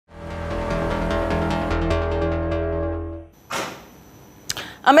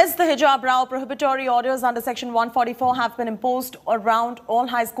Amidst the Hijab Rao, prohibitory orders under Section 144 have been imposed around all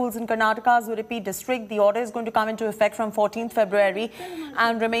high schools in Karnataka's Udupi district. The order is going to come into effect from 14th February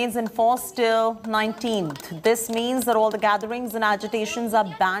and remains in force till 19th. This means that all the gatherings and agitations are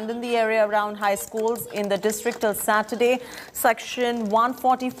banned in the area around high schools in the district till Saturday. Section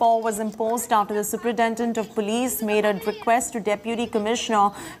 144 was imposed after the Superintendent of Police made a request to Deputy Commissioner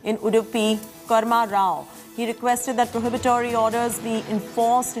in Udupi, Kurma Rao. He requested that prohibitory orders be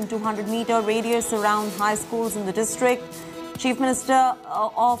enforced in 200-meter radius around high schools in the district. Chief Minister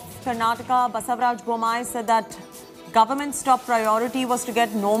of Karnataka, Basavaraj Bommai, said that government's top priority was to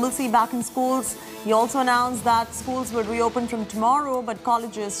get normalcy back in schools. He also announced that schools will reopen from tomorrow, but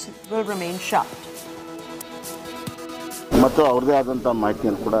colleges will remain shut. ಮತ್ತು ಅವರದೇ ಆದಂಥ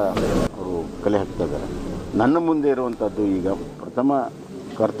ಮಾಹಿತಿಯನ್ನು ಕೂಡ ಅವರು ಕಲೆ ಹಾಕ್ತಾ ಇದ್ದಾರೆ. ನನ್ನ ಮುಂದೆ ಇರುವಂಥದ್ದು ಈಗ ಪ್ರಥಮ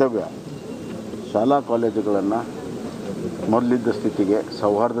ಕರ್ತವ್ಯ ಶಾಲಾ ಕಾಲೇಜುಗಳನ್ನು ಮೊದಲಿದ್ದ ಸ್ಥಿತಿಗೆ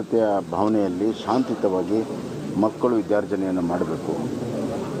ಸೌಹಾರ್ದತೆಯ ಭಾವನೆಯಲ್ಲಿ ಶಾಂತಿಯುತವಾಗಿ ಮಕ್ಕಳು ವಿದ್ಯಾರ್ಜನೆಯನ್ನು ಮಾಡಬೇಕು.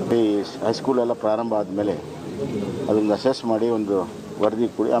 ಈ ಹೈಸ್ಕೂಲ್ ಎಲ್ಲ ಪ್ರಾರಂಭ ಆದಮೇಲೆ ಅದನ್ನು ಅಸೆಸ್ ಮಾಡಿ ಒಂದು ವರದಿ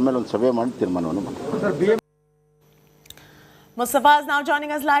ಕೊಡಿ, ಆಮೇಲೆ ಒಂದು ಸಭೆ ಮಾಡಿ ತೀರ್ಮಾನವನ್ನು ಮಾಡಿ. Mustafa is now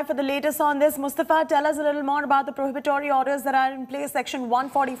joining us live for the latest on this. Mustafa, tell us a little more about the prohibitory orders that are in place. Section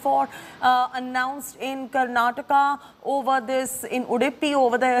 144 announced in Karnataka over this in Udupi,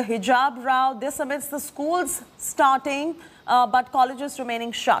 over the Hijab Rao. This amidst the schools starting, but colleges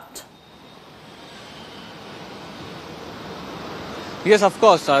remaining shut. Yes, of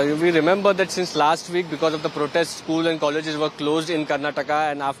course. We remember that since last week, because of the protests, schools and colleges were closed in Karnataka,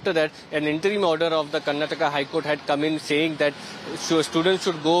 and after that, an interim order of the Karnataka High Court had come in saying that students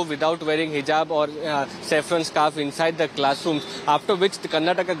should go without wearing hijab or saffron scarf inside the classrooms, after which the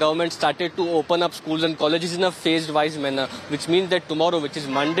Karnataka government started to open up schools and colleges in a phased-wise manner, which means that tomorrow, which is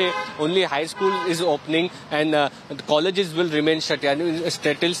Monday, only high school is opening and the colleges will remain shut.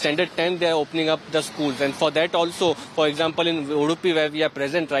 Till standard time, they are opening up the schools, and for that also, for example, in Udupi, where we are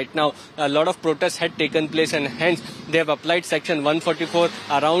present right now, a lot of protests had taken place, and hence they have applied Section 144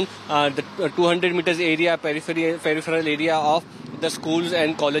 around the 200 meters area, peripheral area of the schools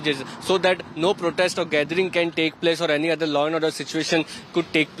and colleges, so that no protest or gathering can take place or any other law and order situation could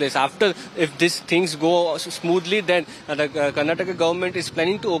take place. After, if these things go smoothly, then the Karnataka government is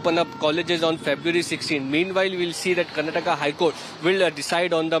planning to open up colleges on February 16. Meanwhile, we will see that Karnataka High Court will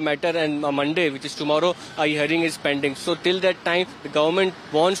decide on the matter, and Monday, which is tomorrow, a hearing is pending. So till that time, the government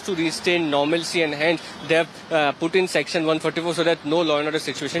wants to retain normalcy, and hence they have put in Section 144 so that no law and order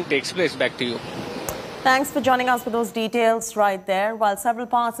situation takes place. Back to you. Thanks for joining us for those details right there. While several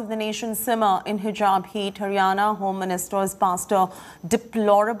parts of the nation simmer in hijab heat, Haryana Home Minister has passed a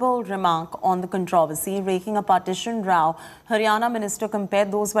deplorable remark on the controversy, raking a partition row. Haryana Minister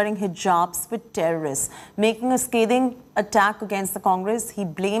compared those wearing hijabs with terrorists, making a scathing attack against the Congress. He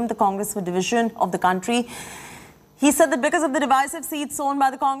blamed the Congress for division of the country. He said that because of the divisive seats sown by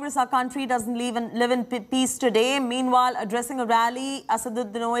the Congress, our country doesn't live in peace today. Meanwhile, addressing a rally,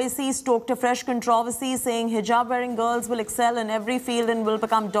 Asaduddin Owaisi stoked a fresh controversy, saying hijab-wearing girls will excel in every field and will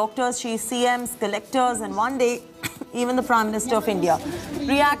become doctors, CMs, collectors, and one day, even the Prime Minister of India.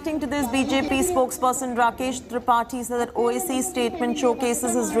 Reacting to this, BJP spokesperson Rakesh Tripathi said that Owaisi's statement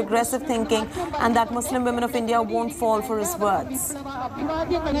showcases his regressive thinking and that Muslim women of India won't fall for his words.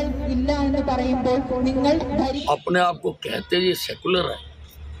 अपने आप को कहते ये secular है,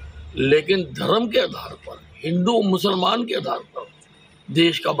 लेकिन धर्म के आधार पर, हिंदू मुसलमान के आधार पर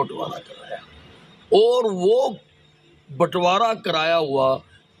देश का बंटवारा कराया, और वो बंटवारा कराया हुआ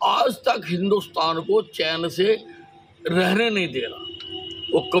आज तक हिंदुस्तान को चैन से रहने नहीं दे रहा.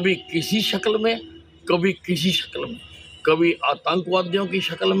 वो कभी किसी शक्ल में, कभी किसी शक्ल में, कभी आतंकवादियों की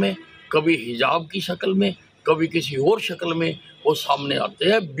शक्ल में, कभी हिजाब की शक्ल में, कभी किसी और शक्ल में वो सामने आते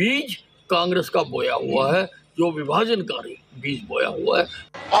हैं. बीज कांग्रेस का बोया हुआ है, जो विभाजनकारी बीज बोया हुआ है.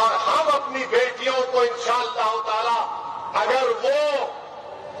 और हम अपनी बेटियों को इंशाअल्लाह ताला, अगर वो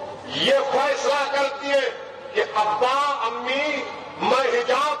ये फैसला करती है कि अब्बा अम्मी मैं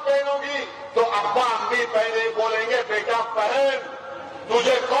हिजाब पहनूंगी, तो अब्बा अम्मी पहने बोलेंगे बेटा पहन,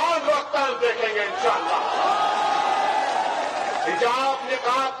 तुझे कौन रोकता देखेंगे इंशाअल्लाह. हिजाब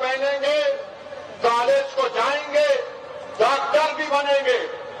निकाब पहनेंगे, कॉलेज को जाएंगे, डॉक्टर भी बनेंगे,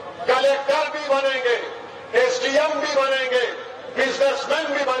 कलेक्टर भी बनेंगे, SDM भी बनेंगे, बिजनेसमैन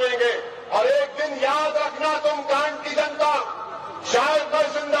भी बनेंगे. और एक दिन याद रखना तुम कांड की जनता, शायद मैं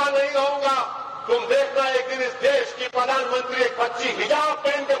जिंदा नहीं रहूंगा, तुम देखना एक दिन इस देश की प्रधानमंत्री एक बच्ची हिजाब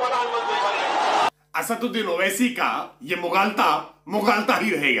पहन के प्रधानमंत्री बनेगी. असदुद्दीन ओवैसी का ये मुगालता ही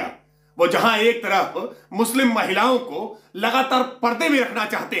रहेगा. वो जहां एक तरफ मुस्लिम महिलाओं को लगातार पर्दे में रखना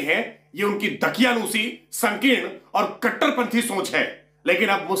चाहते हैं, ये उनकी दकियानूसी, संकीर्ण और कट्टरपंथी सोच है, लेकिन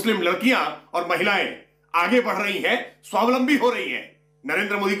अब मुस्लिम लड़कियां और महिलाएं आगे बढ़ रही हैं, स्वावलंबी हो रही हैं।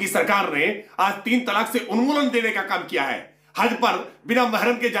 नरेंद्र मोदी की सरकार ने आज 3 तलाक से उन्मूलन देने का काम किया है, हज पर बिना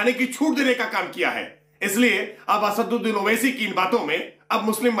महरम के जाने की छूट देने का काम किया है। इसलिए अब असदुद्दीन ओवैसी की इन बातों में अब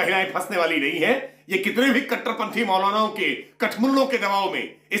मुस्लिम महिलाएं फंसने वाली नहीं है। ये कितने भी कट्टरपंथी मौलानाओं के कठमुल्लों के दबाव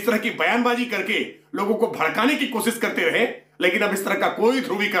में इस तरह की बयानबाजी करके लोगों को भड़काने की कोशिश करते रहे, लेकिन अब इस तरह का कोई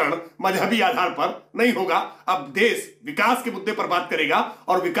ध्रुवीकरण मजहबी आधार पर नहीं होगा। अब देश विकास के मुद्दे पर बात करेगा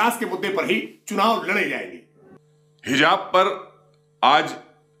और विकास के मुद्दे पर ही चुनाव लड़े जाएंगे। हिजाब पर आज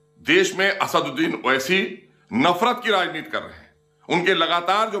देश में असदुद्दीन ओवैसी नफरत की राजनीति कर रहे हैं। उनके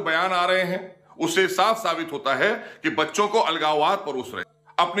लगातार जो बयान आ रहे हैं उससे साफ साबित होता है कि बच्चों को अलगाववाद परोस रहे हैं।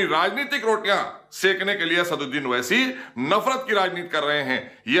 अपनी राजनीतिक रोटियां सेकने के लिए असदुद्दीन ओवैसी नफरत की राजनीति कर रहे हैं।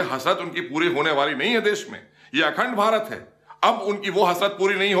 यह हसरत उनकी पूरी होने वाली नहीं है। देश में यह अखंड भारत है। अब उनकी वो हसरत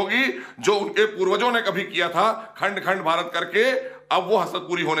पूरी नहीं होगी जो उनके पूर्वजों ने कभी किया था, खंड खंड भारत करके। अब वो हसरत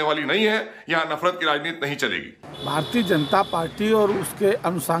पूरी होने वाली नहीं है। यहाँ नफरत की राजनीति नहीं चलेगी। भारतीय जनता पार्टी और उसके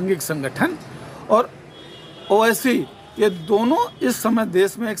अनुसांगिक संगठन और ओवैसी ये दोनों इस समय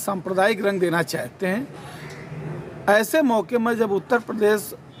देश में एक सांप्रदायिक रंग देना चाहते हैं। ऐसे मौके में जब उत्तर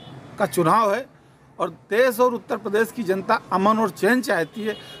प्रदेश का चुनाव है और देश और उत्तर प्रदेश की जनता अमन और चैन चाहती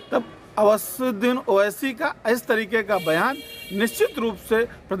है, तब असदुद्दीन ओवैसी का इस तरीके का बयान निश्चित रूप से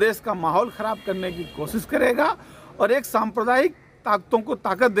प्रदेश का माहौल खराब करने की कोशिश करेगा और एक सांप्रदायिक ताकतों को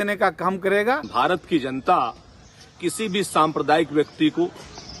ताकत देने का काम करेगा। भारत की जनता किसी भी सांप्रदायिक व्यक्ति को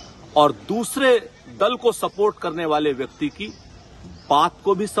और दूसरे दल को सपोर्ट करने वाले व्यक्ति की बात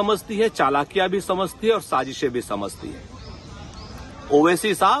को भी समझती है, चालाकियां भी समझती है और साजिशें भी समझती है।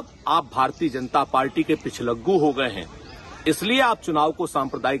 ओवैसी साहब, आप भारतीय जनता पार्टी के पिछलग्गू हो गए हैं, इसलिए आप चुनाव को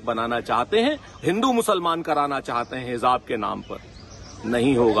सांप्रदायिक बनाना चाहते हैं, हिंदू मुसलमान कराना चाहते हैं हिजाब के नाम पर।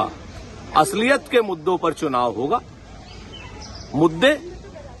 नहीं होगा। असलियत के मुद्दों पर चुनाव होगा। मुद्दे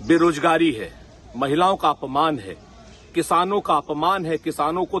बेरोजगारी है, महिलाओं का अपमान है, किसानों का अपमान है,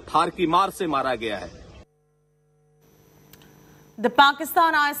 किसानों को थार की मार से मारा गया है। The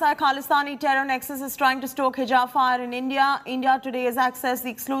Pakistan ISI Khalistani terror nexus is trying to stoke hijab fire in India. India today has accessed the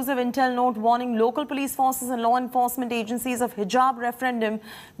exclusive intel note warning local police forces and law enforcement agencies of hijab referendum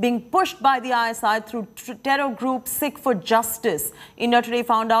being pushed by the ISI through terror group Sikh for Justice. India today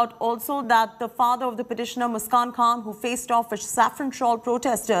found out also that the father of the petitioner, Muskan Khan, who faced off with saffron shawl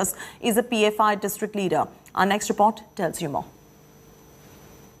protesters, is a PFI district leader. Our next report tells you more.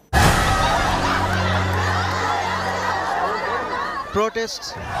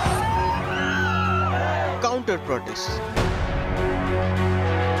 Protests, counter-protests,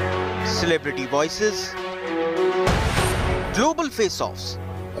 celebrity voices, global face-offs.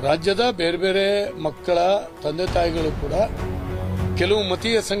 ರಾಜ್ಯದ ಬೇರೆ ಬೇರೆ ಮಕ್ಕಳ ತಂದೆ ತಾಯಿಗಳು ಕೂಡ ಕೆಲವು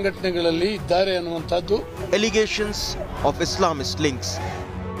ಮತೀಯ ಸಂಘಟನೆಗಳಲ್ಲಿ ಇದ್ದಾರೆ ಅನ್ನುವಂತದ್ದು. Allegations of Islamist links.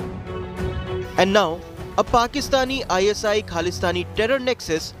 And now, a Pakistani ISI Khalistani terror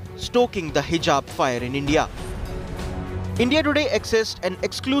nexus stoking the hijab fire in India. India today accessed an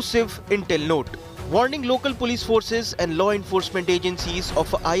exclusive intel note warning local police forces and law enforcement agencies of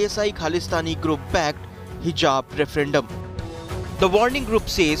a ISI Khalistani group-backed hijab referendum. The warning group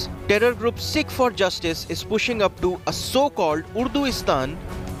says terror group Sikh for Justice is pushing up to a so-called Urduistan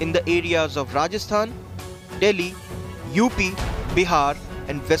in the areas of Rajasthan, Delhi, UP, Bihar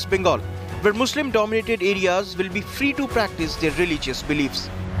and West Bengal, where Muslim-dominated areas will be free to practice their religious beliefs.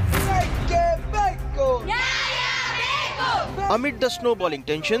 Amid the snowballing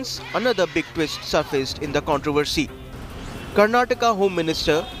tensions, another big twist surfaced in the controversy. Karnataka Home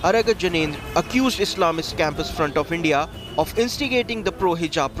Minister Aroosa Parvaiz accused Islamist Campus Front of India of instigating the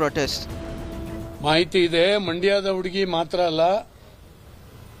pro-hijab protests. ಮಾಹಿತಿ ಇದೆ, ಮಂಡ್ಯದ ಹುಡುಗಿ ಮಾತ್ರ ಅಲ್ಲ,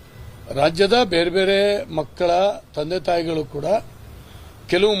 ರಾಜ್ಯದ ಬೇರೆ ಬೇರೆ ಮಕ್ಕಳ ತಂದೆ ತಾಯಿಗಳು ಕೂಡ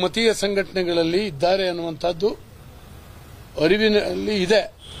ಕೆಲವು ಮತೀಯ ಸಂಘಟನೆಗಳಲ್ಲಿ ಇದ್ದಾರೆ ಅನ್ನುವಂತದ್ದು ಅರಿವಿನಲ್ಲಿ ಇದೆ.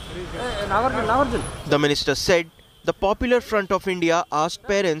 The minister said the Popular Front of India asked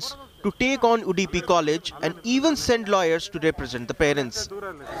parents to take on Udupi College and even send lawyers to represent the parents.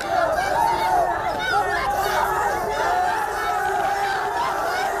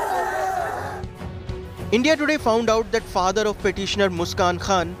 India today found out that father of petitioner Muskan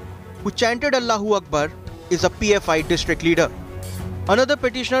Khan, who chanted Allahu Akbar, is a PFI district leader. Another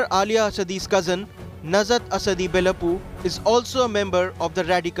petitioner, Alia Asadi's cousin, Nazat Asadi Belapu, is also a member of the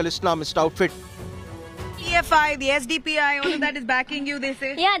radical Islamist outfit. PFI, the SDPI, all of that is backing you, they say?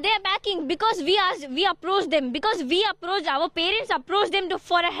 Yeah, they are backing because we approached them, because we approached, our parents approached them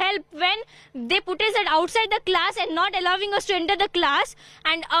for a help when they put us outside the class and not allowing us to enter the class,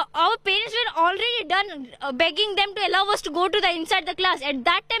 and our parents were already done begging them to allow us to go to the inside the class. At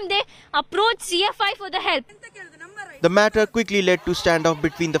that time they approached CFI for the help. The matter quickly led to standoff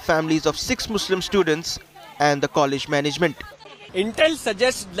between the families of 6 Muslim students and the college management. Intel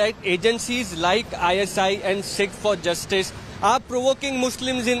suggests that agencies like ISI and Sikh for Justice are provoking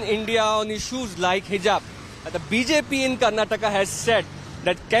Muslims in India on issues like hijab. The BJP in Karnataka has said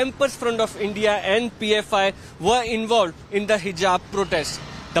that Campus Front of India and PFI were involved in the hijab protests.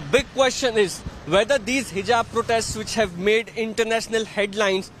 The big question is whether these hijab protests, which have made international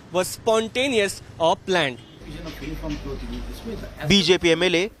headlines, were spontaneous or planned. BJP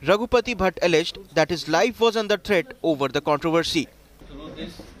MLA Raghupati Bhatt alleged that his life was under threat over the controversy.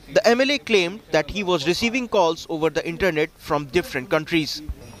 The MLA claimed that he was receiving calls over the internet from different countries.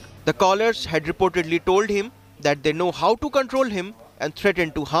 The callers had reportedly told him that they know how to control him and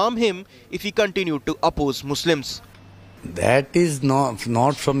threatened to harm him if he continued to oppose Muslims. That is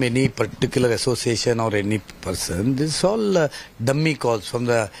not from any particular association or any person. This is all dummy calls from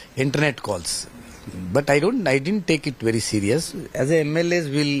the internet calls. But I didn't take it very serious. As a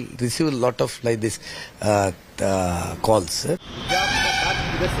MLAs, we'll receive a lot of like this calls.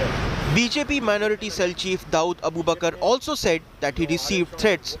 BJP Minority Cell Chief Daud Abubakar also said that he received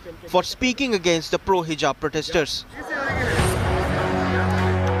threats for speaking against the pro-hijab protesters.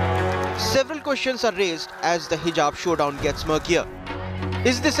 Several questions are raised as the hijab showdown gets murkier.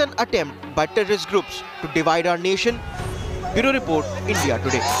 Is this an attempt by terrorist groups to divide our nation? Bureau Report, India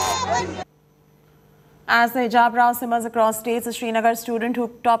Today. As the hijab row simmers across states, a Srinagar student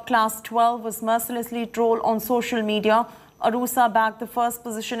who topped class 12 was mercilessly trolled on social media. Aroosa bagged the first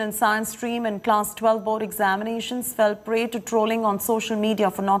position in science stream and class 12 board examinations, fell prey to trolling on social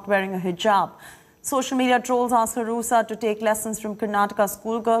media for not wearing a hijab. Social media trolls asked Aroosa to take lessons from Karnataka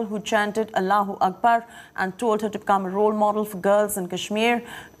schoolgirl who chanted Allahu Akbar and told her to become a role model for girls in Kashmir.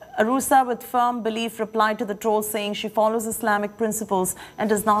 Aroosa, with firm belief, replied to the trolls saying she follows Islamic principles and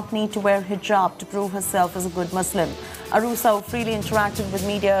does not need to wear hijab to prove herself as a good Muslim. Aroosa, who freely interacted with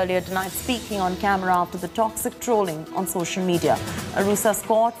media earlier, denied speaking on camera after the toxic trolling on social media. Aroosa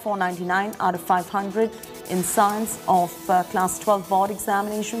scored 499 out of 500 in science of class 12 board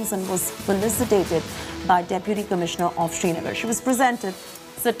examinations and was felicitated by Deputy Commissioner of Srinagar. She was presented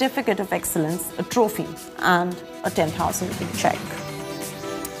Certificate of Excellence, a trophy and a 10,000 rupee check.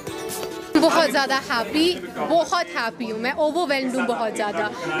 बहुत ज़्यादा happy हूँ मैं, overwhelmed हूँ बहुत ज़्यादा.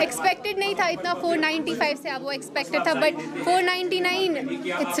 Expected नहीं था इतना 495 से, अब वो एक्सपेक्टेड था, बट 499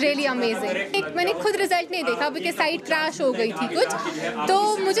 इट्स रियली अमेजिंग. मैंने खुद रिजल्ट नहीं देखा बिकॉज साइट क्रैश हो गई थी कुछ,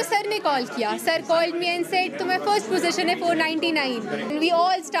 तो मुझे सर ने कॉल किया. Sir called me and said तुम्हें फर्स्ट पोजीशन है 499. We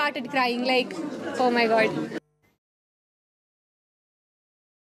all started crying like oh my God.